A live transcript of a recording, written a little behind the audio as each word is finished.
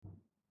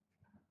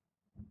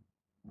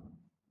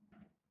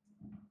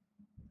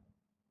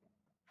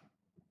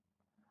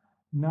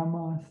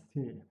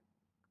Namaste.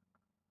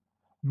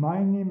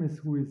 My name is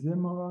Rui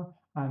Zimmerer.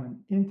 I'm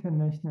an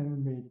international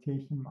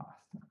meditation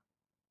master.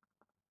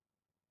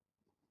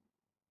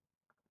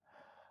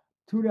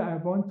 Today I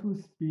want to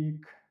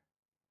speak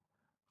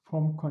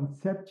from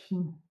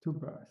conception to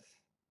birth.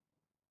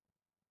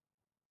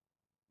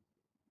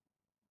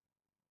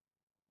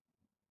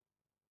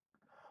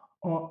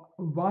 Or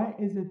why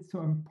is it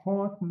so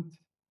important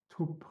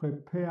to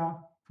prepare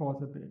for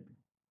the baby?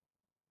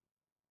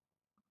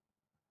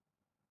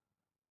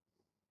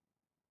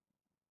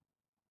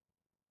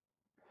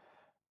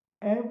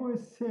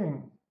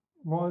 Everything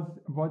was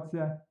what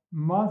the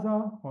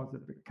mother or the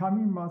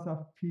becoming mother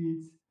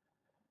feels,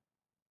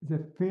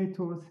 the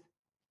fetus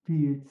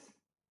feels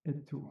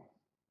it too.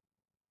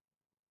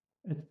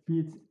 It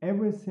feels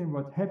everything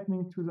what's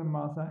happening to the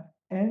mother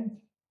and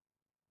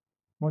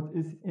what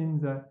is in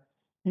the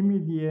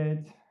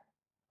immediate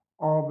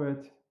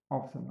orbit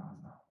of the mother.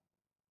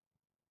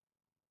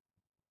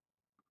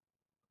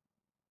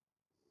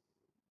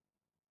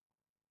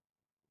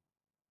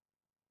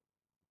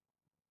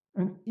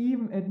 And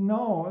even it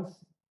knows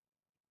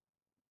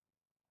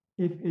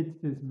if it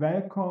is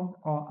welcomed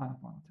or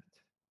unwanted.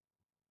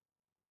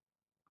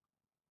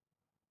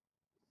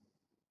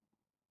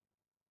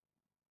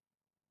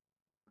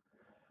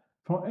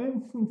 For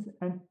instance,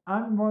 an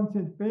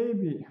unwanted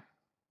baby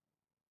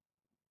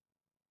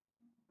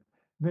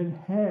will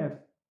have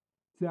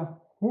their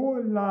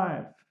whole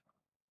life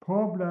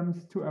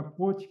problems to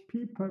approach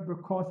people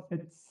because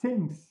it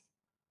thinks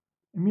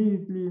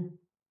immediately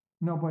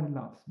nobody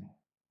loves me.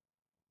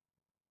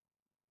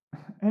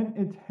 And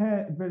it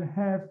will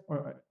have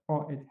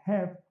or it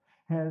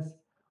has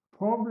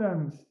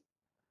problems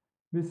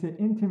with the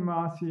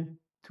intimacy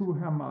to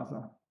her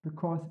mother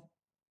because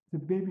the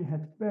baby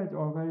had felt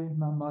already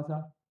my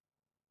mother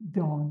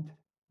don't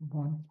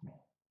want me.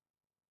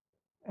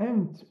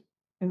 And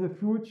in the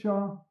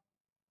future,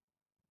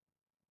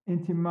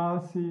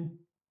 intimacy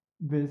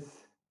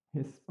with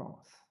his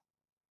spouse.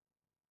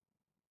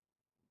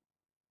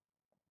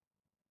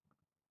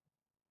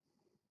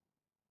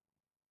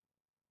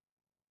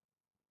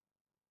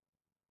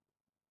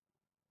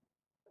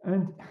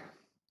 And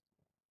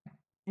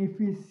if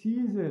we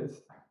see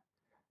this,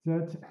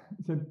 that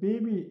the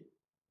baby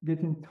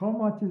getting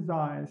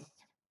traumatized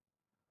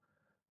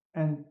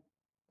and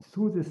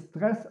through the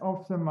stress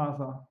of the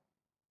mother,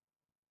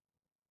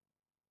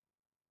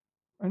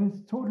 and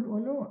it's totally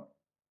alone.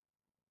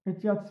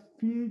 It just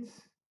feels,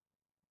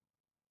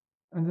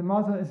 and the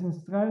mother is in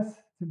stress,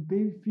 the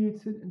baby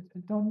feels it and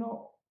don't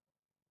know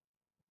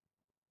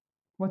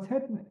what's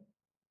happening.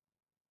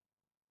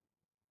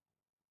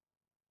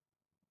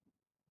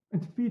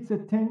 It feels the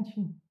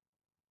tension.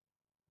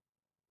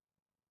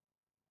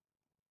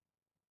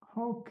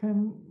 How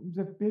can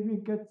the baby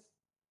get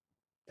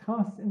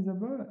trust in the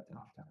world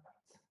afterwards?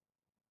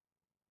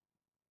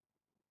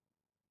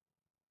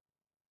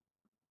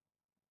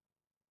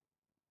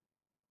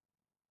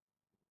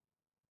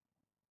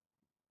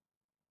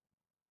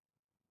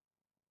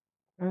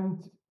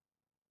 And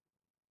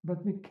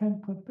but we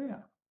can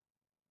prepare.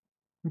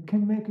 We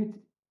can make it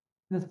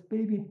this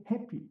baby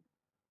happy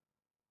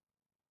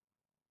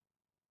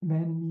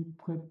when we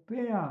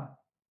prepare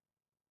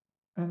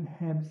and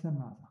help the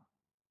mother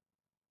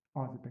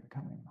or the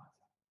becoming mother.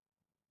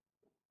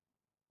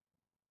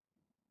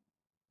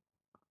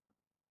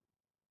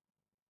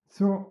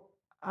 So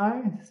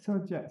I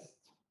suggest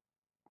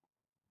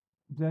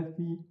that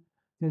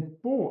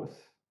both,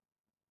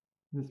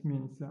 this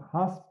means the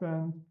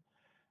husband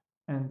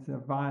and the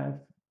wife,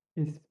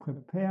 is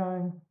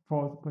preparing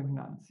for the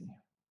pregnancy.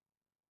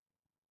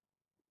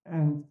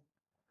 And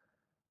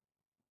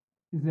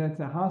that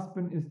the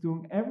husband is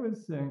doing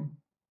everything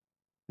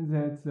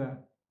that the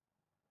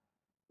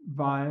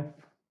wife,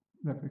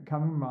 the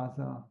becoming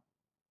mother,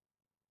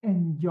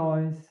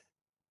 enjoys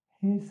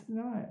his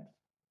life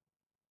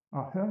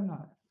or her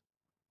life.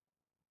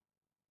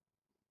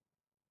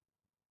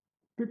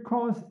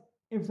 Because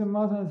if the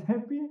mother is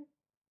happy,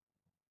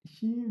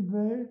 she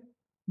will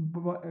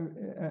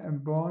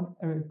born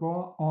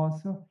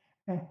also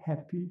a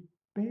happy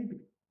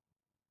baby.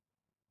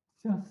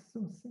 Just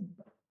so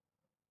simple.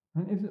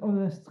 And if it's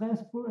all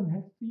stressful and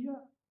have fear,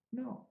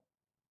 no.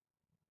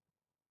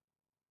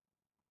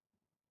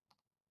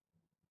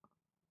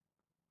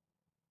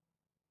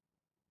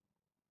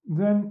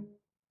 Then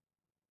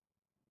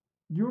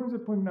during the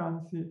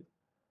pregnancy,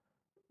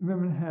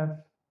 women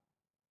have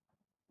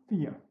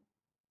fear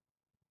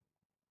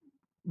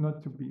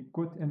not to be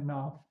good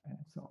enough and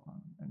so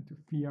on, and to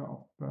fear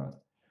of birth.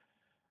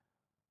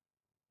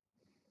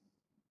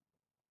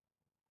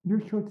 You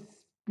should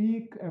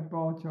speak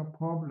about your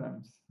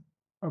problems,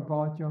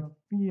 about your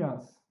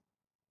fears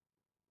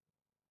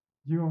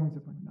during the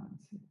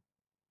pregnancy.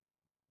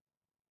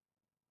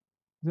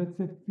 That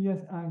the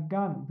fears are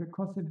gone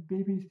because the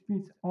baby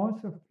feels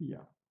also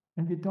fear.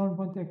 And we don't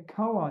want a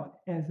coward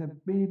as a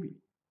baby.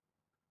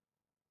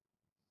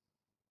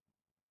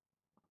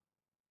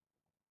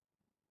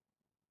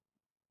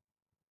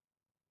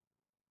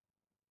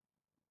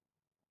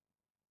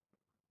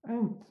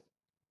 And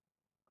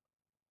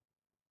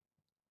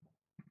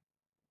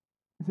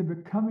the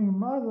becoming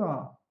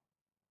mother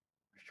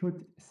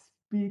should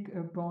speak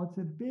about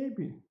the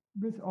baby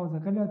with all the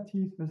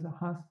relatives, with the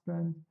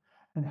husband,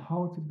 and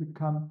how to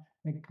become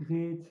a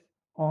great,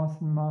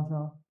 awesome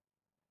mother.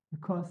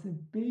 Because the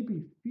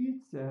baby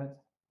feels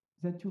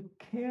that you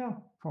care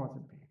for the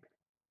baby.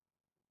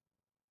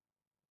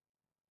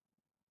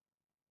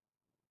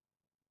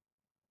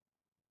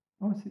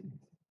 Also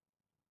easy.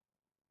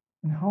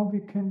 And how we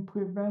can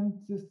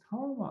prevent these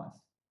traumas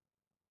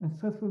and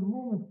stressful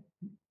moments,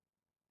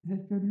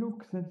 that we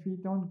look that we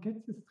don't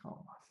get these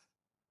traumas.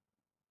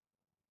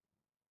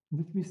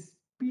 That we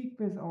speak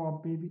with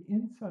our baby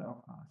inside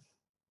of us.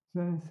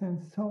 So in a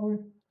sense, sorry,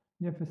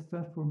 you have a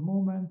stressful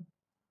moment,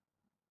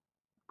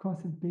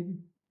 because the baby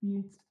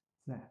feels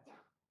that.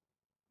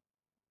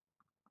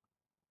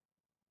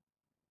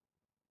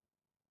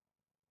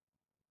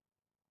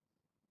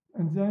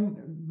 And then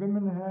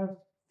women have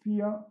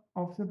fear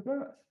of the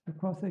birth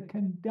because they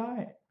can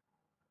die.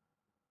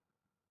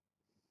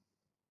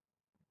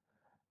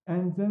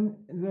 And then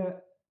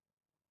the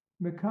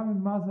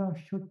becoming mother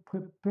should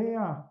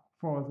prepare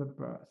for the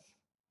birth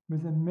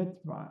with a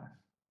midwife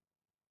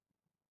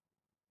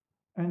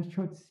and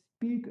should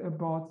speak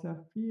about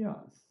their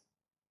fears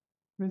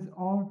with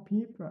all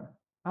people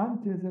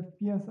until the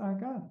fears are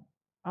gone,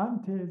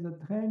 until the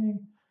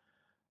training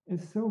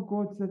is so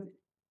good that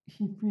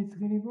he feels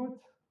really good.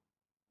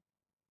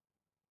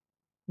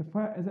 The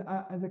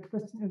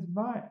question is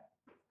why?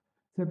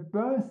 The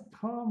birth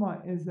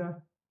trauma is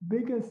the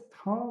biggest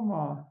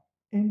trauma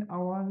in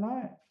our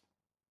life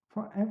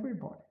for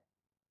everybody.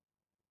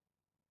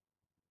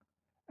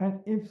 And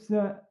if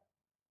the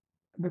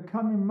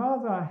becoming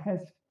mother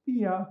has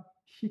fear,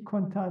 she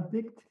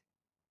contradicts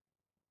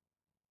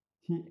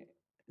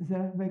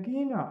the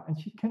vagina, and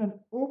she cannot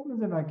open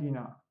the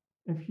vagina.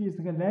 If she is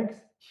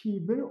relaxed, she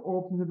will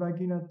open the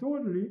vagina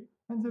totally,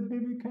 and the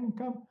baby can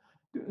come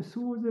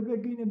through the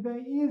vagina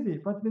very easy.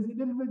 But with a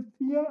little bit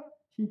fear,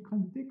 she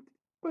contradicts,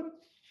 but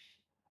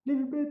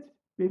little bit,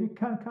 baby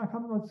can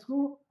come not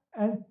through,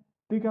 and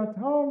bigger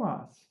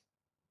traumas.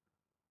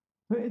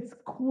 So it's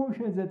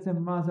crucial that the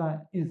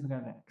mother is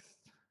relaxed.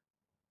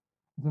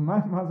 So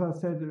my mother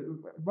said,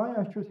 why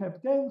I should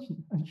have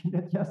tension? And she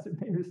let just the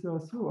baby go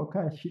through.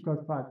 Okay, she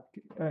got 5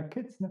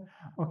 kids now.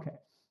 Okay.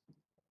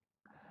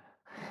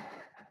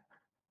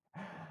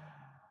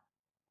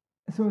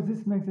 So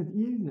this makes it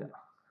easier.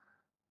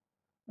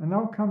 And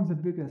now comes the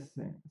biggest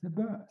thing, the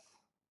birth.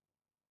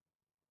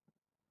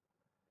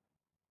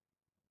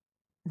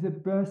 The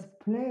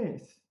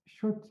birthplace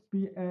should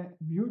be a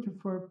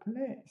beautiful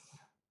place,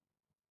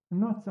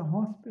 not the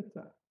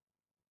hospital.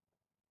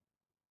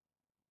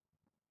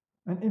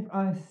 And if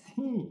I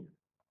see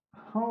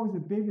how the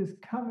baby is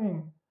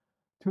coming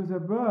to the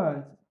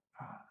birth,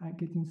 I'm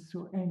getting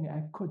so angry.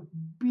 I could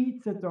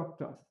beat the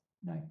doctors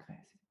like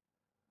crazy.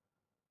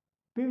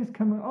 Baby's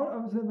coming out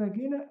of the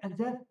vagina, and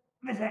then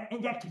with an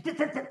injection,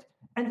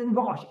 and then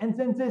wash, and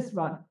then this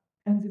one.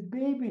 And the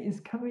baby is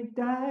coming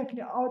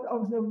directly out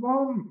of the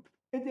womb.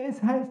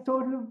 Has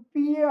total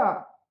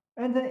fear.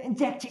 And then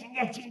injection.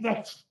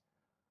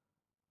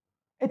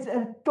 It's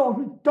a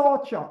total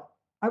torture.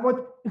 I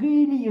would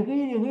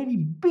really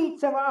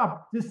beat them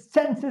up. The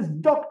senseless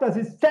doctors,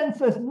 the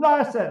senseless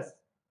nurses.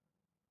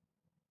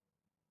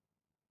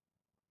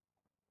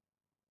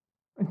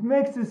 It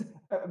makes this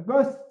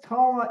birth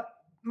trauma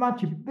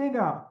much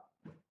bigger.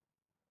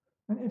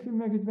 And if you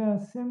make it very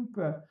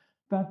simple,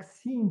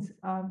 vaccines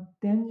are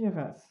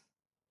dangerous.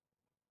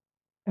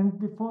 And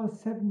before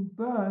 7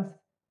 births,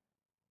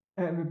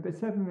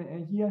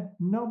 7 year,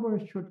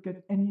 nobody should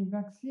get any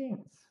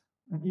vaccines.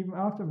 And even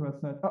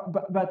afterwards, not.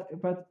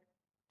 But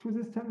to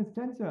this time, it's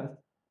dangerous.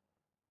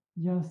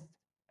 Just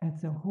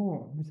at the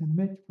home with a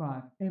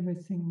midwife,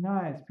 everything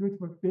nice,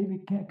 beautiful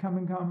baby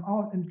coming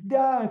out and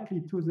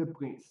directly to the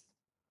breast.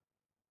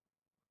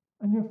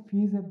 And you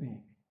feel the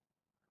baby.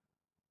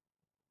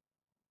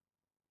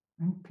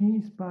 And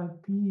piece by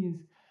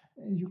piece,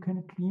 you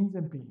can clean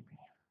the baby.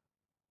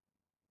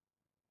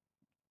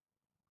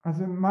 As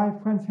my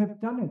friends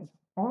have done it,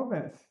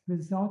 always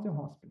without a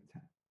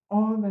hospital,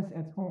 always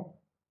at home,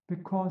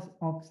 because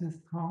of this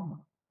trauma.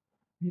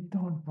 We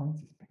don't want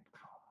this big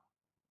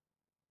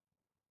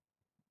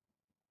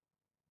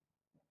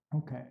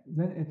trauma. Okay,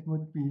 then it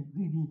would be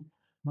really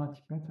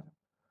much better.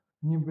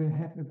 You will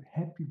have a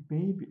happy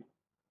baby.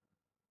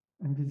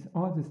 And with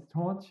all this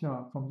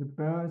torture from the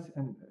birth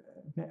and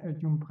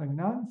during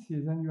pregnancy,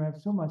 then you have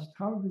so much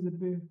trouble with the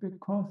baby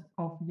because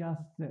of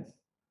just this.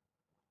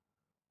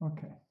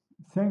 Okay,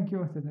 thank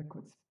you that I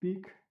could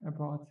speak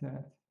about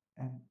that,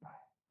 and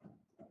bye.